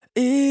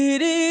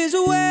It is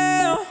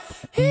well,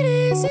 it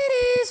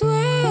is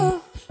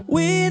well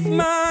with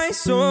my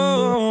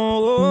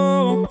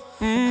soul.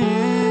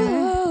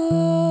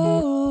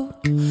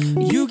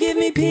 You give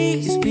me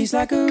peace, peace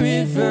like a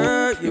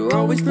river. You're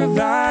always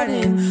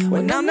providing.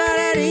 When I'm not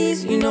at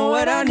ease, you know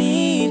what I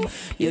need.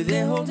 You're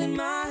there holding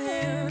my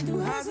hand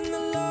through highs and the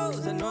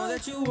lows. I know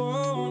that you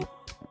won't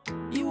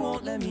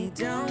let me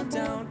down,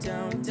 down,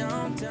 down,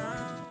 down,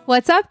 down.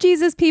 What's up,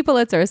 Jesus people?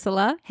 It's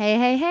Ursula.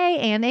 Hey,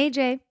 and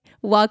AJ.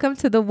 Welcome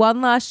to the One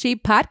Lost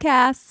Sheep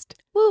podcast.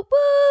 Woo,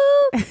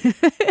 woo.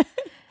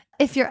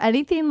 If you're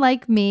anything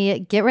like me,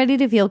 get ready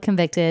to feel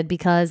convicted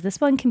because this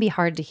one can be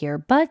hard to hear.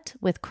 But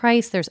with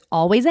Christ, there's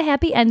always a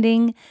happy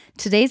ending.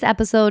 Today's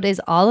episode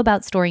is all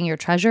about storing your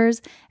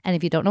treasures. And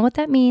if you don't know what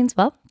that means,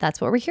 well, that's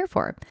what we're here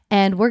for.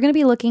 And we're going to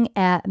be looking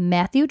at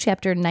Matthew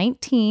chapter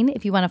 19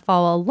 if you want to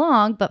follow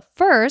along. But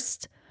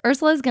first,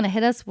 Ursula is going to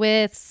hit us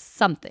with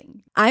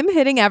something. I'm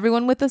hitting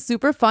everyone with a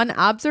super fun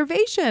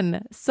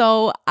observation.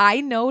 So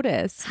I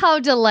noticed. How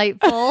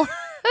delightful.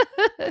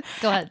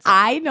 Go ahead.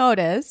 I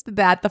noticed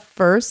that the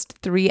first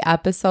 3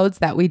 episodes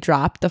that we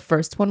dropped, the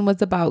first one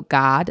was about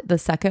God, the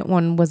second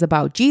one was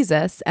about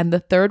Jesus, and the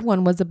third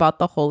one was about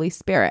the Holy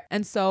Spirit.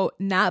 And so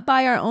not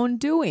by our own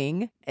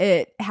doing,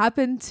 it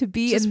happened to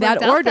be Just in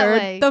that worked out order, that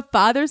way. the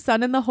Father,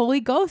 Son, and the Holy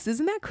Ghost.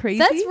 Isn't that crazy?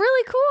 That's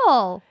really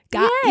cool.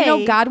 God,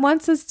 Yay. God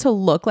wants us to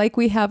look like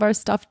we have our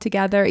stuff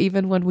together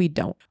even when we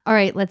don't. All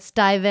right, let's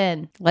dive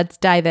in. Let's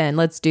dive in.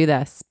 Let's do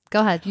this. Go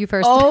ahead. You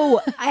first.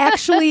 Oh,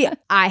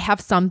 I have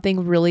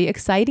something really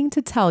exciting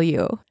to tell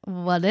you.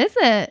 What is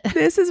it?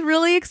 This is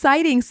really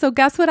exciting. So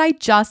guess what I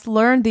just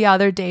learned the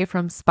other day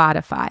from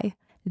Spotify?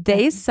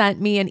 They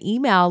sent me an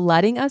email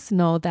letting us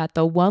know that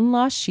the One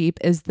Lost Sheep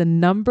is the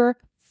number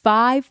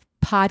 5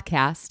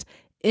 podcast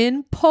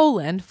in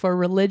Poland for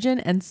religion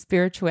and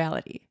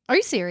spirituality. Are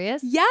you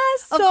serious?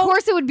 Yes. Of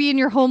course it would be in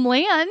your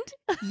homeland.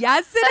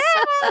 Yes, it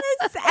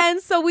is.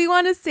 And so we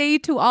want to say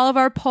to all of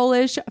our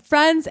Polish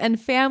friends and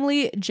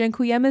family,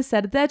 dziękujemy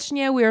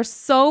serdecznie. We are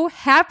so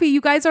happy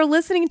you guys are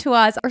listening to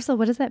us. Ursula,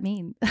 what does that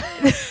mean?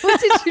 What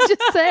did you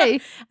just say?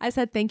 I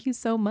said, thank you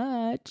so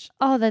much.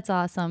 Oh, that's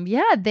awesome.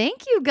 Yeah,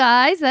 thank you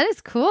guys. That is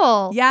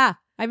cool. Yeah,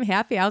 I'm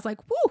happy. I was like,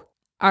 whoo.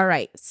 All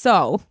right.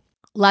 So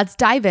let's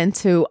dive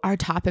into our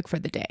topic for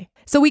the day.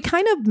 So we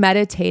kind of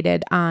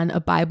meditated on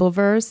a Bible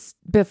verse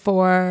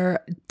before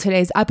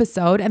today's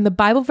episode. And the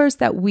Bible verse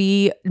that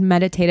we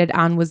meditated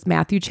on was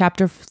Matthew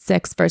chapter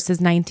 6,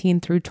 verses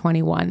 19 through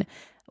 21,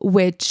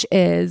 which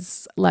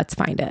is, let's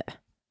find it.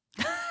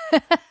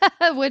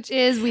 Which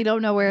is, we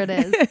don't know where it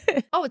is.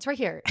 Oh, it's right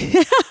here.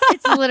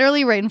 It's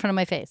literally right in front of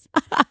my face.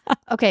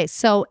 Okay,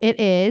 so it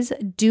is,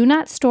 do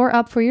not store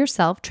up for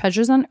yourself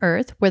treasures on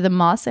earth where the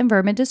moths and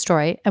vermin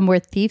destroy and where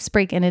thieves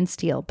break in and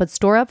steal, but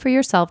store up for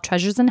yourself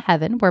treasures in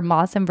heaven where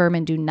moths and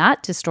vermin do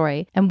not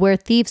destroy and where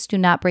thieves do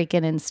not break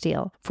in and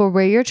steal. For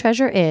where your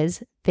treasure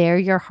is, there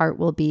your heart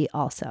will be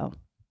also.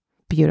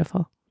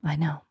 Beautiful. I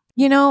know.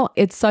 You know,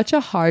 it's such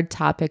a hard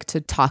topic to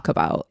talk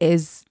about,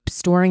 is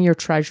storing your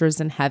treasures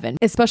in heaven.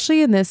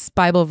 Especially in this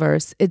Bible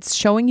verse, it's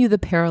showing you the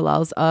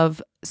parallels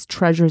of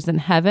treasures in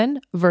heaven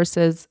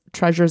versus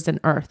treasures in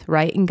earth,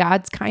 right? And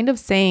God's kind of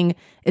saying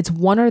it's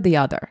one or the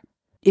other.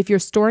 If you're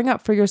storing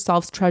up for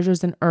yourselves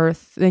treasures in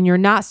earth, then you're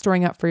not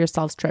storing up for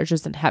yourselves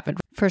treasures in heaven.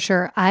 For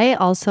sure. I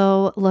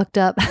also looked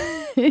up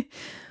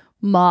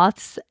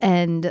moths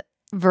and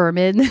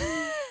vermin.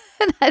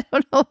 And I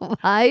don't know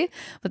why,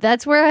 but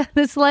that's where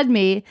this led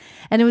me.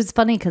 And it was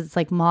funny because it's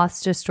like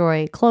moths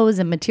destroy clothes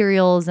and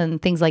materials and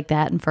things like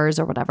that and furs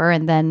or whatever.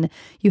 And then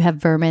you have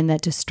vermin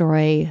that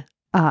destroy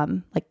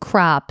like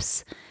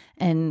crops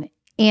and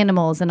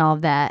animals and all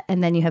of that.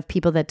 And then you have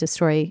people that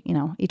destroy,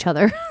 each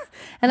other.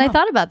 And I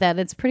thought about that.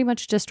 It's pretty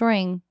much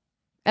destroying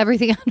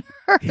everything on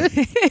earth.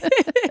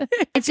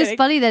 It's just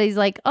funny that he's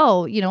like,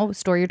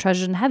 store your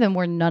treasures in heaven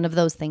where none of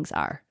those things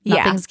are.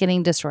 Nothing's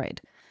getting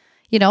destroyed.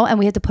 And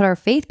we have to put our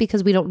faith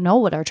because we don't know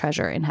what our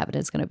treasure in heaven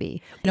is going to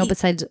be,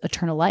 besides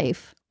eternal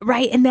life.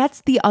 Right. And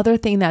that's the other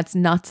thing that's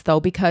nuts, though,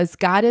 because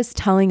God is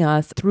telling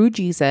us through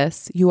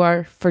Jesus, you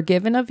are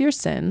forgiven of your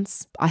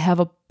sins. I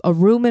have a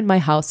room in my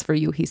house for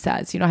you, he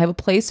says. I have a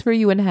place for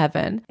you in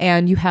heaven.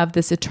 And you have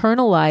this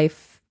eternal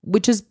life,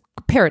 which is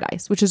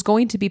paradise, which is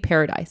going to be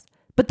paradise.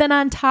 But then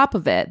on top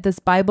of it, this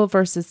Bible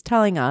verse is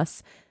telling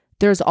us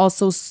there's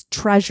also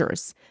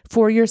treasures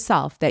for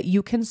yourself that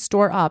you can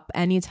store up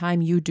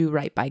anytime you do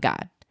right by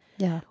God.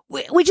 Yeah.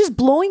 Which is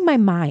blowing my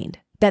mind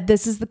that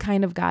this is the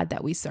kind of God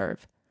that we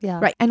serve. Yeah.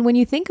 Right. And when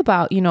you think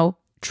about,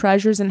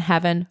 treasures in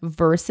heaven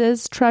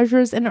versus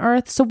treasures in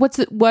earth. So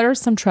what are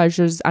some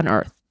treasures on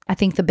earth? I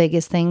think the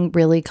biggest thing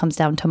really comes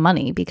down to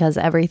money because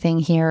everything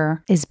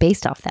here is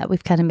based off that.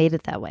 We've kind of made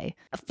it that way.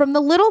 From the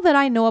little that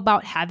I know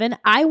about heaven,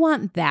 I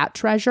want that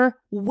treasure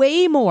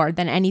way more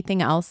than anything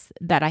else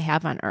that I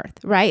have on earth,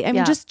 right? I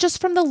mean,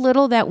 just from the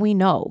little that we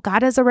know,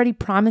 God has already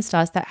promised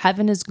us that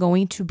heaven is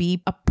going to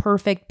be a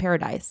perfect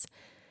paradise.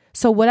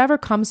 So whatever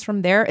comes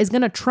from there is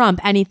going to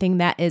trump anything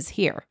that is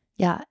here.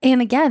 Yeah.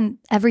 And again,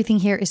 everything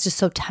here is just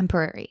so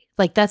temporary.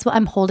 Like that's what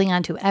I'm holding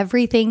on to,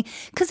 everything.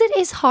 Because it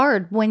is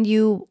hard when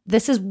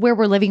this is where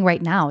we're living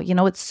right now. You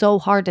know, it's so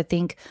hard to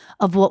think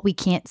of what we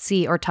can't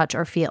see or touch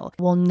or feel.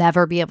 We'll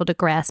never be able to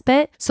grasp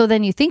it. So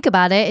then you think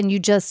about it and you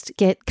just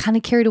get kind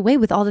of carried away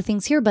with all the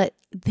things here. But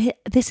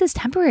this is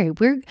temporary.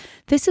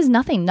 This is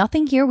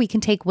nothing here we can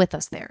take with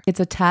us there. It's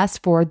a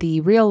test for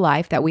the real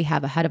life that we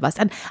have ahead of us.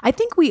 And I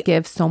think we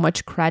give so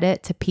much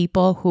credit to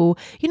people who,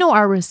 you know,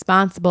 are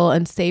responsible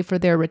and save for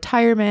their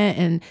retirement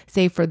and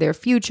save for their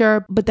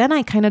future. But then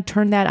I kind of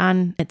turned that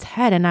on its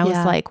head and I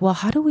was like, well,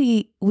 how do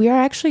we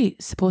are actually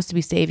supposed to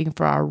be saving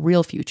for our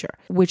real future,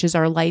 which is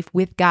our life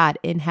with God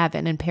in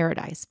heaven and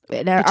paradise,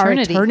 our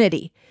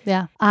eternity.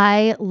 Yeah.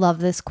 I love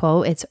this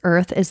quote. It's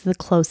earth is the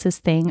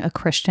closest thing a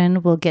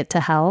Christian will get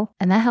to hell.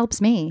 And that helps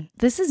me.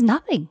 This is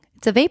nothing.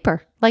 It's a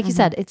vapor. Like you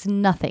said, it's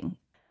nothing.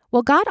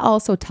 Well, God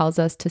also tells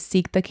us to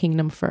seek the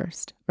kingdom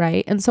first,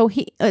 right? And so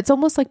it's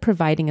almost like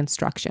providing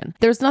instruction.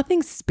 There's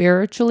nothing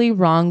spiritually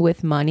wrong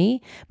with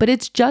money, but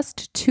it's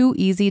just too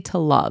easy to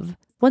love.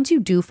 Once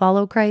you do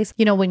follow Christ,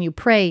 you know, when you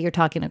pray, you're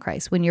talking to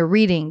Christ. When you're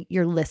reading,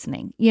 you're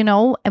listening, you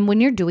know, and when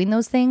you're doing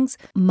those things,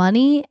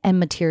 money and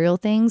material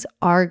things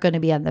are going to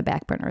be on the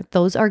back burner.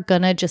 Those are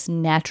going to just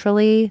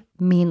naturally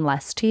mean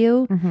less to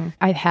you. Mm-hmm.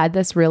 I've had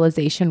this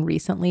realization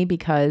recently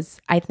because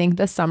I think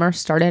the summer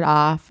started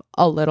off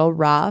a little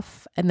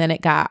rough and then it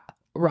got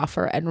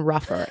rougher and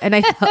rougher. And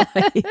I felt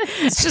like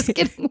it's just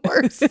getting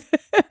worse.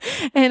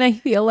 And I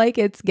feel like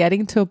it's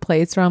getting to a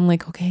place where I'm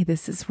like, okay,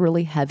 this is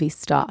really heavy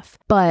stuff.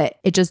 But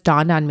it just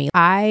dawned on me,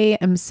 I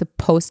am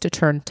supposed to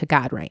turn to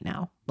God right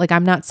now. Like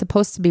I'm not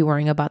supposed to be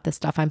worrying about this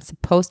stuff. I'm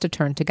supposed to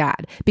turn to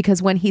God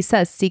because when he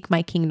says, seek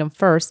my kingdom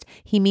first,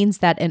 he means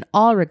that in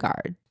all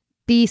regard.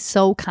 Be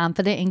so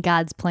confident in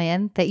God's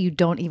plan that you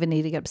don't even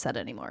need to get upset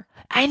anymore.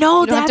 I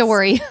know. You don't have to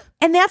worry.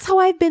 And that's how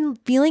I've been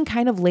feeling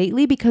kind of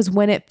lately because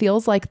when it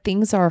feels like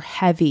things are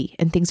heavy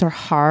and things are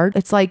hard,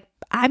 it's like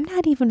I'm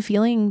not even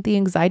feeling the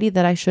anxiety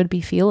that I should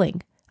be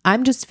feeling.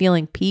 I'm just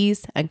feeling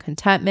peace and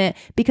contentment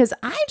because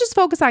I just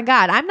focus on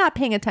God. I'm not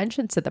paying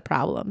attention to the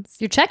problems.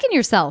 You're checking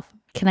yourself.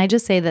 Can I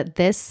just say that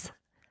this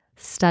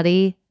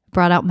study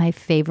brought out my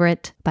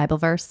favorite Bible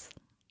verse?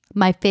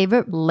 My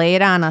favorite. Lay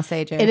it on us,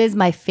 AJ. It is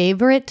my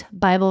favorite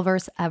Bible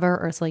verse ever.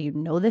 Ursula, you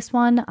know this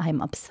one.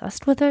 I'm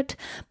obsessed with it.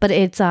 But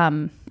it's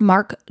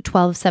Mark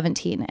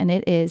 12:17. And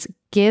it is,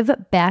 give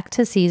back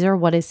to Caesar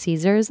what is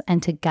Caesar's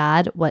and to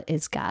God what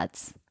is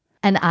God's.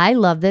 And I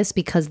love this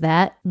because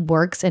that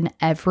works in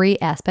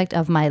every aspect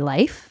of my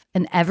life.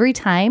 And every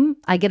time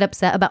I get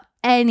upset about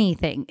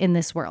anything in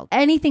this world,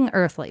 anything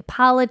earthly,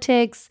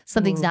 politics,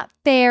 something's not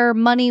fair,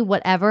 money,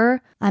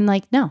 whatever, I'm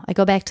like, no, I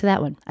go back to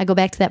that one. I go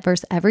back to that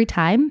verse every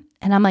time.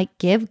 And I'm like,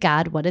 give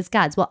God what is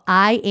God's. Well,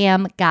 I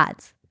am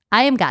God's.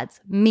 I am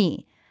God's.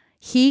 Me.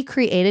 He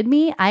created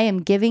me. I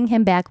am giving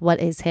him back what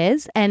is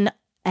his. And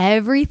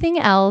everything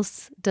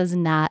else does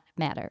not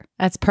matter.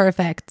 That's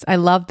perfect. I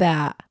love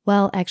that.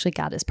 Well, actually,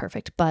 God is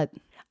perfect, but...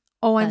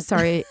 Oh, I'm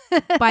sorry.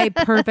 By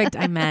perfect,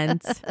 I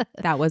meant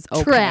that was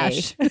okay.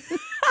 Trash.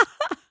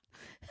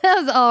 That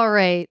was all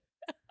right.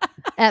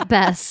 At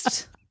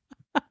best.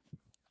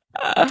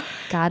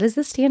 God is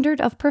the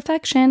standard of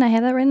perfection. I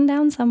have that written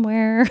down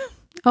somewhere.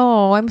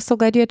 Oh, I'm so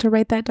glad you had to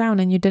write that down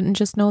and you didn't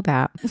just know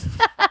that.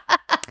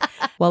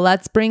 Well,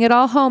 let's bring it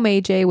all home,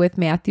 AJ, with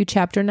Matthew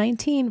chapter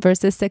 19,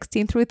 verses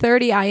 16 through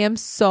 30. I am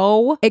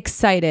so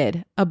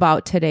excited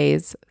about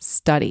today's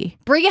study.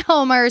 Bring it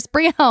home, Urs.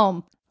 Bring it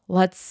home.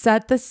 Let's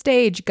set the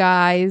stage,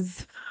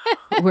 guys.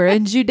 We're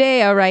in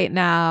Judea right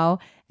now.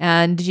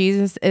 And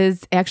Jesus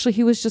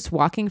he was just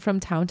walking from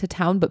town to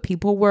town, but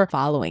people were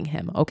following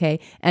him, okay?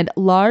 And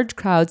large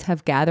crowds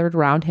have gathered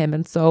around him.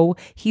 And so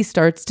he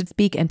starts to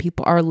speak and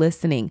people are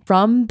listening.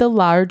 From the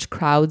large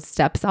crowd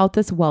steps out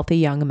this wealthy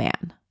young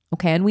man,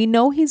 okay? And we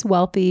know he's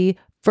wealthy.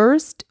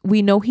 First,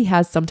 we know he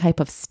has some type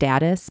of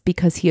status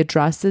because he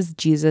addresses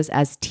Jesus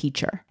as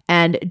teacher.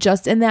 And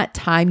just in that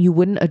time, you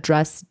wouldn't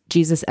address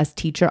Jesus as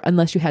teacher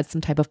unless you had some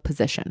type of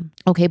position.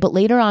 Okay, but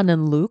later on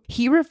in Luke,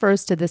 he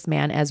refers to this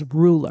man as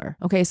ruler.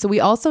 Okay, so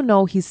we also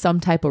know he's some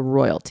type of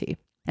royalty.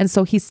 And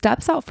so he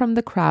steps out from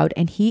the crowd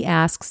and he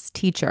asks,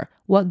 teacher,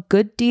 what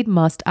good deed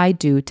must I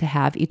do to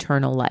have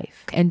eternal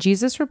life? And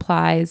Jesus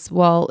replies,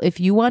 well, if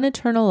you want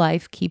eternal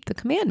life, keep the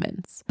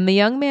commandments. And the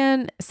young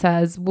man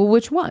says, well,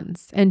 which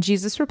ones? And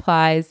Jesus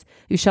replies,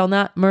 you shall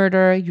not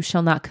murder, you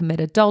shall not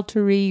commit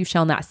adultery, you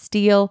shall not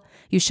steal,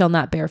 you shall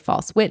not bear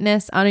false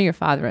witness, honor your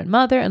father and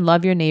mother, and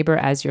love your neighbor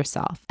as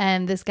yourself.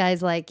 And this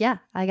guy's like, yeah,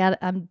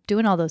 I'm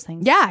doing all those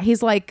things. Yeah,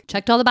 he's like,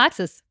 checked all the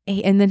boxes.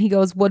 And then he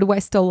goes, what do I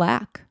still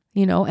lack?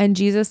 You know, and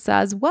Jesus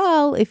says,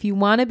 well, if you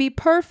want to be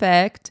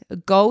perfect,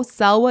 go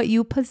sell what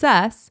you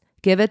possess,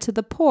 give it to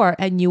the poor,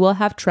 and you will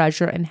have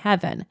treasure in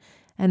heaven.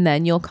 And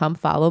then you'll come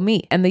follow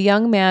me. And the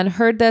young man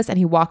heard this and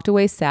he walked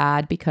away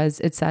sad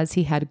because it says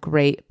he had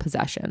great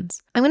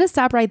possessions. I'm going to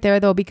stop right there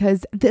though,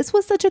 because this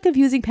was such a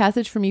confusing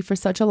passage for me for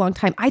such a long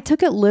time. I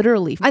took it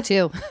literally. I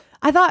too.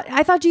 I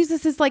thought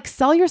Jesus is like,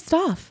 sell your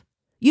stuff.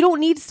 You don't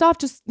need stuff.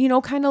 Just,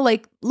 kind of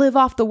like live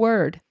off the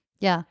word.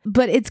 Yeah.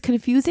 But it's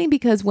confusing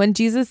because when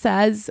Jesus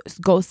says,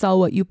 go sell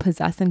what you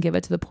possess and give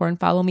it to the poor and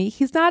follow me,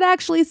 he's not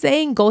actually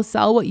saying go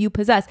sell what you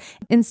possess.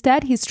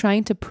 Instead, he's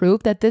trying to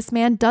prove that this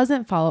man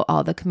doesn't follow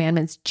all the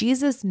commandments.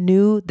 Jesus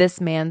knew this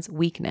man's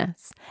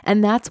weakness.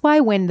 And that's why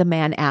when the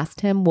man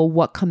asked him, well,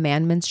 what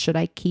commandments should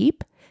I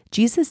keep?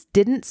 Jesus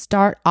didn't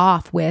start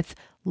off with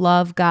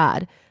love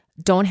God.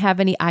 Don't have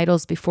any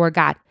idols before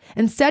God.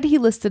 Instead, he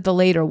listed the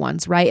later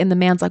ones, right? And the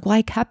man's like, well,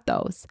 I kept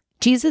those.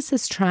 Jesus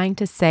is trying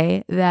to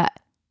say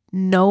that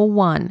no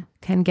one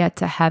can get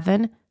to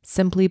heaven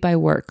simply by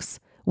works.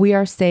 We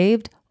are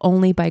saved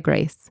only by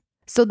grace.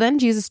 So then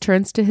Jesus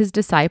turns to his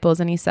disciples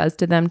and he says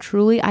to them,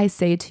 truly I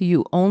say to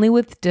you, only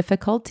with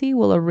difficulty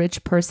will a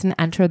rich person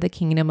enter the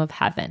kingdom of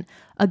heaven.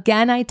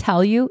 Again, I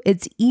tell you,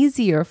 it's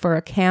easier for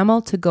a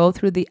camel to go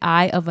through the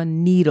eye of a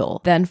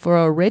needle than for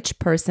a rich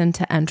person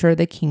to enter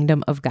the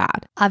kingdom of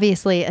God.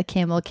 Obviously, a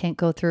camel can't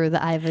go through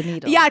the eye of a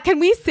needle. Yeah, can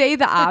we say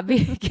the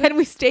obvious? Can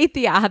we state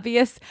the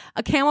obvious?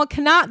 A camel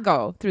cannot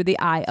go through the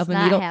eye of a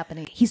needle. Not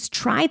happening. He's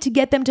trying to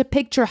get them to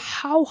picture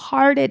how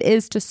hard it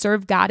is to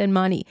serve God and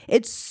money.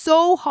 It's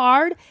so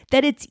hard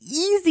that it's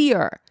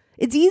easier.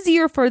 It's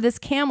easier for this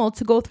camel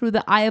to go through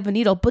the eye of a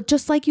needle. But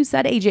just like you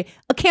said, AJ,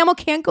 a camel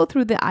can't go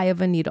through the eye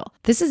of a needle.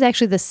 This is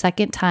actually the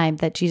second time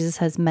that Jesus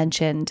has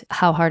mentioned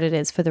how hard it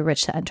is for the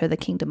rich to enter the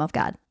kingdom of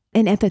God.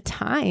 And at the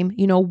time,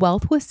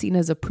 wealth was seen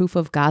as a proof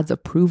of God's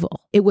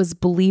approval. It was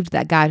believed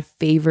that God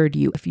favored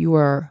you if you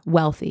were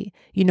wealthy,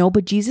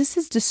 but Jesus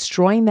is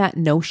destroying that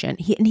notion.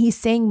 He's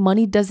saying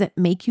money doesn't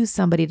make you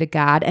somebody to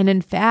God. And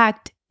in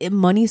fact,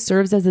 money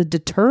serves as a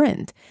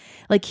deterrent.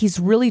 Like he's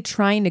really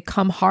trying to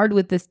come hard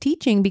with this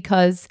teaching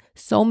because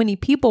so many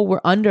people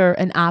were under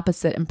an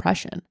opposite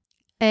impression.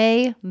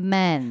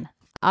 Amen.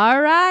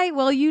 All right.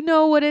 Well, you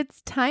know what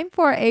it's time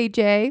for,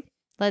 AJ.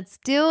 Let's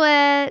do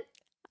it.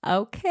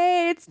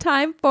 Okay, it's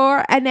time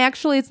for, and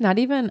actually it's not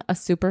even a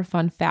super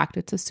fun fact.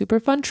 It's a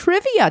super fun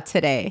trivia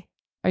today.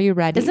 Are you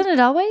ready? Isn't it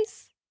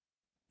always?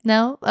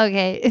 No?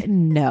 Okay.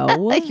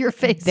 No. Your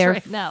face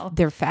right now.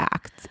 They're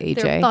facts,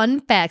 AJ. They're fun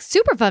facts.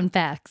 Super fun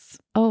facts.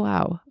 Oh,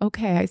 wow.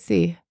 Okay, I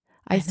see.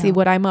 I see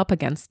what I'm up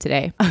against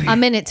today.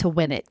 I'm in it to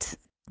win it.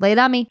 Lay it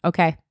on me.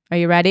 Okay. Are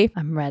you ready?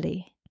 I'm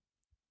ready.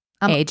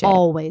 I'm AJ.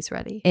 Always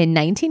ready. In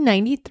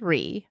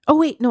 1993. Oh,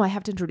 wait. No, I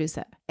have to introduce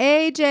it.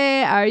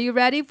 AJ, are you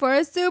ready for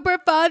a super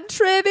fun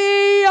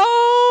trivia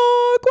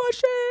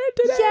question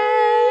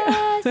today?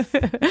 Yes.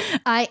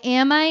 I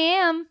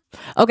am.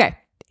 Okay.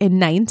 In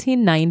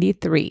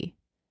 1993,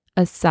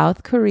 a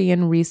South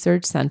Korean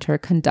research center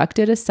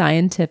conducted a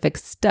scientific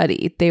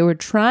study. They were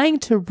trying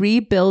to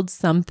rebuild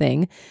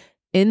something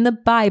in the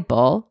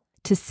Bible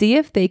to see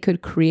if they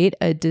could create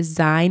a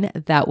design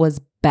that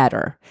was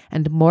better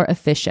and more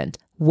efficient.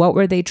 What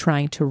were they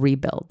trying to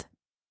rebuild?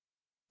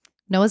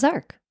 Noah's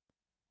Ark.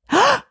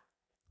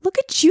 Look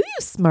at you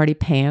smarty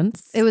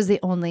pants. It was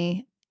the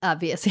only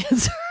obvious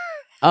answer.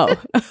 Oh,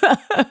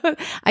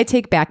 I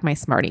take back my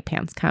smarty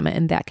pants comment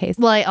in that case.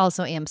 Well, I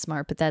also am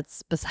smart, but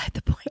that's beside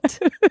the point.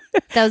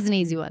 That was an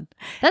easy one.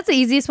 That's the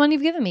easiest one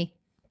you've given me.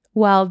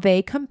 Well,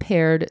 they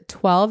compared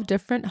 12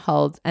 different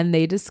hulls and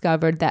they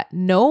discovered that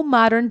no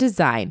modern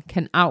design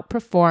can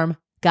outperform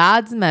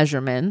God's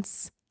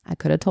measurements. I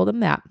could have told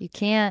them that. You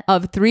can't.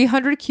 Of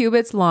 300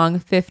 cubits long,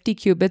 50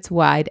 cubits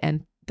wide,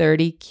 and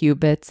 30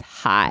 cubits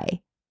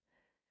high.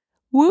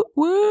 Woo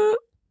woo.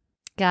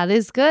 God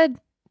is good.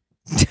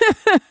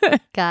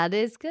 God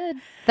is good.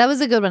 That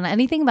was a good one.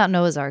 Anything about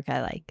Noah's Ark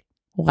I like.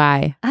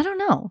 Why? I don't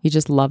know. You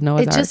just love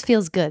Noah's Ark? It just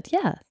feels good.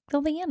 Yeah.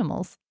 All the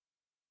animals.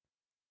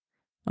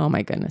 Oh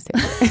my goodness.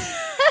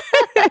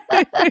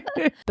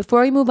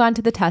 Before we move on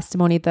to the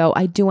testimony, though,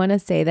 I do want to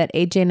say that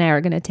AJ and I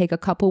are going to take a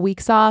couple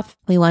weeks off.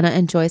 We want to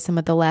enjoy some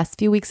of the last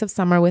few weeks of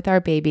summer with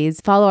our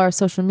babies. Follow our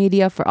social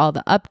media for all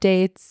the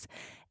updates.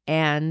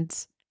 And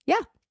yeah.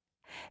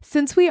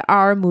 Since we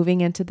are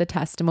moving into the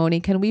testimony,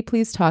 can we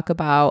please talk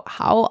about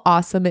how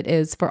awesome it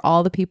is for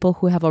all the people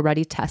who have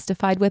already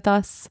testified with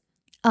us?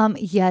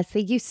 Yes,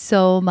 thank you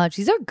so much.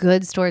 These are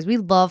good stories. We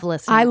love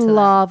listening I to them.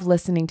 love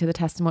listening to the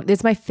testimony.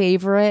 It's my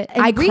favorite.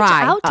 And I reach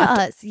cry. out to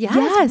us.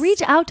 Yes,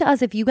 reach out to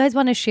us. If you guys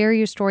want to share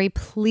your story,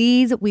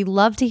 please. We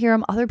love to hear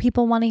them. Other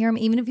people want to hear them.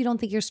 Even if you don't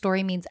think your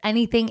story means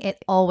anything,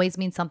 it always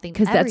means something.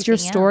 Because that's your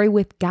story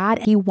with God.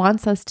 He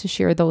wants us to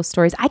share those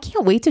stories. I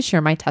can't wait to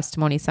share my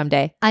testimony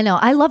someday. I know.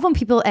 I love when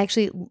people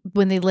actually,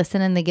 when they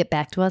listen and they get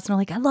back to us and are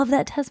like, I love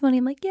that testimony.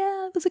 I'm like,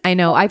 yeah, it was I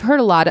know. I've heard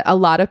a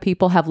lot of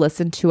people have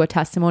listened to a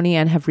testimony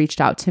and have reached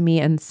out to me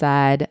and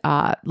said,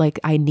 like,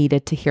 I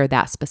needed to hear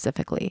that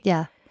specifically.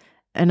 Yeah.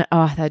 And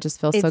that just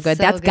feels so good.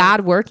 So That's good.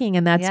 God working,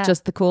 and that's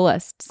just the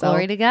coolest. So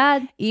glory to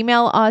God.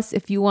 Email us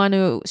if you want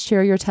to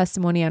share your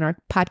testimony on our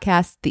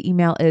podcast. The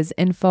email is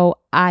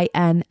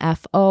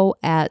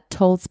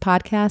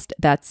info@tolspodcast.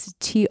 That's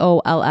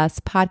TOLS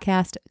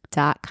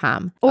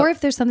podcast.com. Or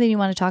if there's something you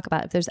want to talk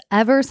about, if there's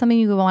ever something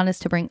you want us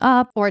to bring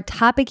up or a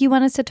topic you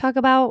want us to talk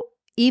about,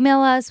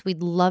 email us.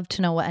 We'd love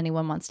to know what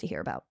anyone wants to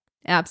hear about.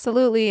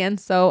 Absolutely. And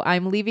so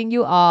I'm leaving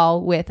you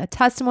all with a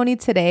testimony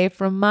today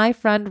from my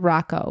friend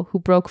Rocco, who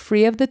broke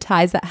free of the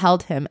ties that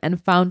held him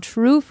and found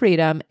true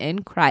freedom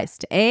in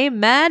Christ.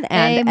 Amen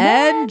and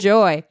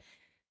enjoy.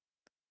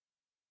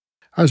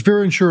 I was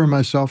very unsure of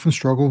myself and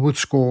struggled with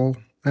school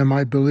and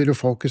my ability to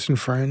focus and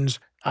friends.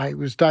 I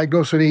was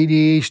diagnosed with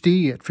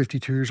ADHD at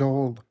 52 years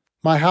old.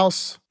 My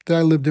house that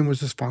I lived in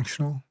was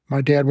dysfunctional.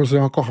 My dad was an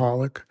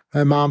alcoholic.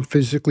 My mom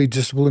physically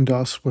disciplined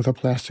us with a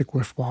plastic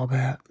wiffle ball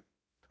bat.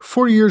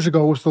 40 years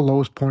ago was the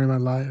lowest point in my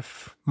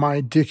life. My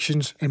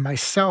addictions and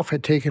myself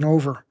had taken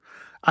over.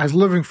 I was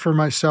living for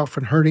myself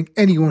and hurting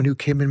anyone who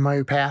came in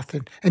my path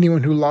and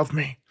anyone who loved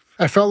me.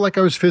 I felt like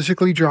I was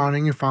physically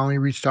drowning and finally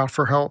reached out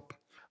for help.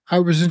 I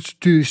was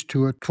introduced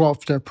to a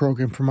 12-step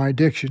program for my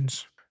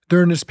addictions.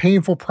 During this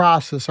painful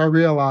process, I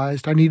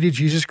realized I needed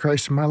Jesus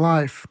Christ in my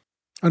life.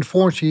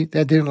 Unfortunately,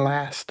 that didn't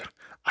last.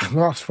 I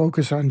lost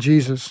focus on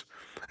Jesus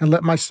and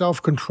let my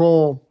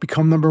self-control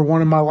become number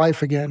one in my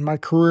life again. My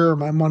career,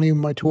 my money,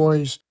 my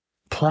toys,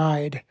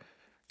 pride,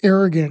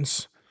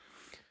 arrogance.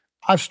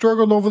 I've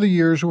struggled over the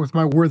years with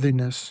my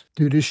worthiness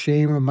due to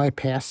shame of my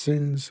past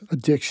sins,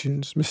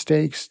 addictions,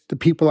 mistakes, the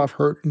people I've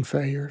hurt, and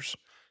failures.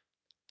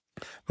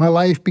 My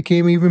life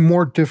became even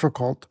more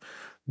difficult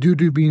due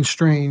to being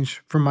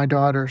estranged from my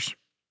daughters.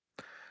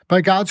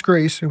 By God's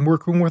grace and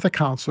working with a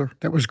counselor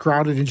that was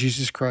grounded in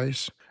Jesus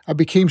Christ, I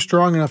became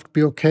strong enough to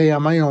be okay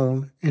on my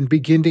own and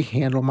begin to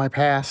handle my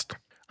past.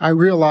 I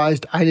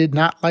realized I did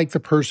not like the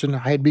person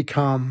I had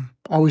become,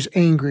 always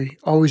angry,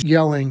 always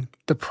yelling,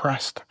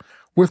 depressed.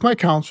 With my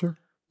counselor,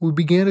 we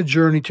began a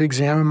journey to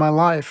examine my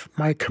life,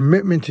 my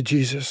commitment to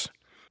Jesus.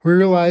 We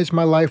realized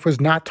my life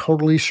was not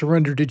totally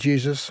surrendered to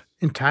Jesus.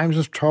 In times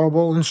of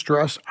trouble and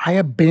stress, I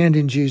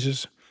abandoned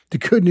Jesus. The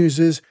good news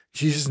is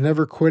Jesus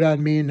never quit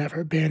on me and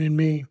never abandoned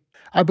me.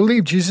 I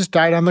believe Jesus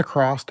died on the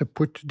cross to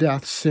put to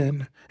death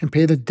sin and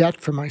pay the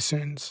debt for my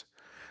sins.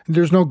 And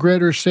there's no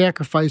greater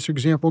sacrifice or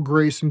example of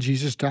grace than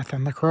Jesus' death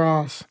on the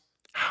cross.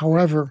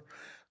 However,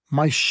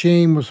 my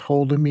shame was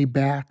holding me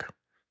back,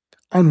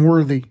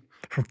 unworthy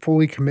from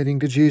fully committing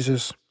to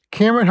Jesus.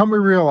 Cameron helped me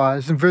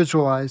realize and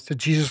visualize that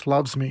Jesus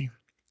loves me.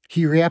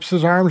 He wraps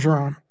his arms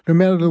around me, no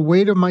matter the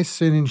weight of my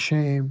sin and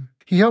shame.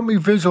 He helped me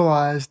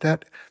visualize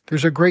that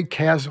there's a great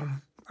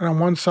chasm. And on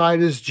one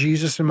side is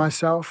Jesus and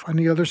myself, on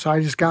the other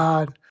side is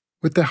God.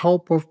 With the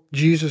help of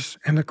Jesus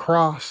and the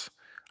cross,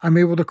 I'm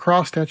able to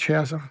cross that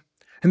chasm.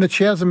 And the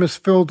chasm is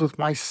filled with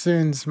my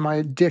sins, my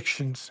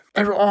addictions,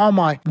 and all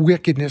my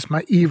wickedness,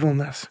 my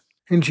evilness.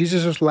 And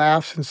Jesus just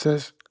laughs and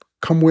says,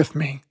 come with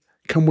me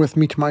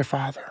to my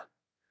Father.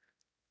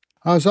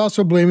 I was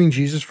also blaming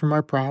Jesus for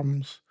my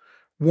problems,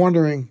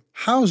 wondering,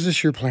 how is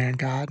this your plan,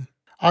 God?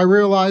 I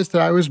realized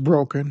that I was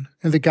broken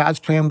and that God's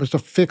plan was to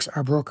fix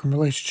our broken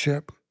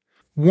relationship.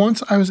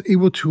 Once I was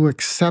able to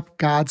accept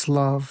God's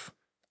love,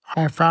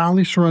 I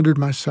finally surrendered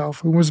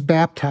myself and was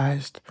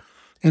baptized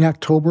in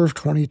October of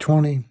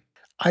 2020.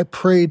 I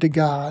prayed to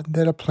God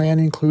that a plan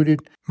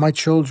included my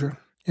children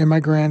and my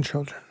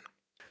grandchildren.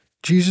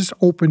 Jesus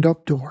opened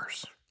up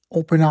doors,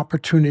 opened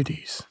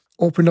opportunities,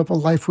 opened up a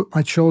life with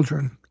my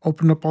children,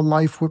 opened up a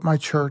life with my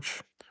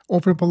church,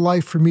 opened up a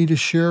life for me to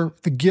share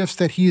the gifts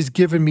that He has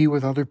given me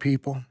with other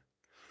people.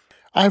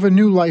 I have a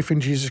new life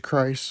in Jesus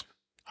Christ.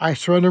 I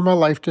surrender my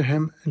life to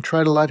Him and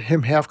try to let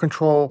Him have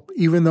control,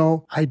 even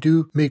though I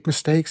do make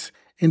mistakes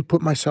and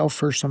put myself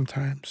first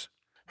sometimes.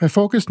 My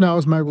focus now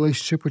is my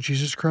relationship with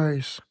Jesus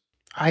Christ.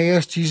 I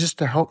ask Jesus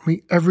to help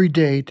me every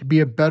day to be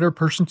a better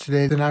person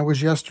today than I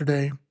was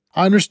yesterday.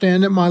 I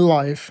understand that my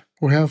life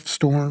will have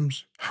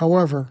storms.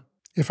 However,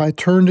 if I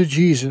turn to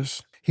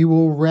Jesus, He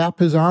will wrap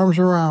His arms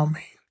around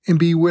me and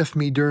be with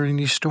me during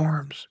these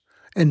storms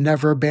and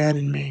never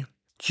abandon me.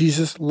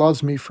 Jesus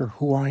loves me for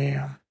who I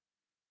am.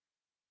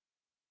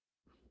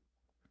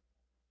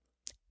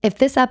 If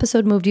this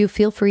episode moved you,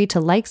 feel free to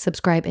like,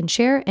 subscribe, and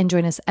share, and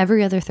join us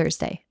every other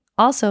Thursday.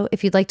 Also,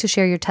 if you'd like to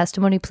share your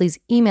testimony, please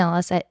email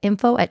us at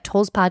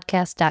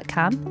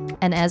info@tollspodcast.com.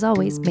 And as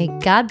always, may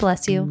God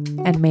bless you.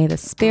 And may the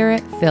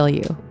Spirit fill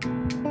you.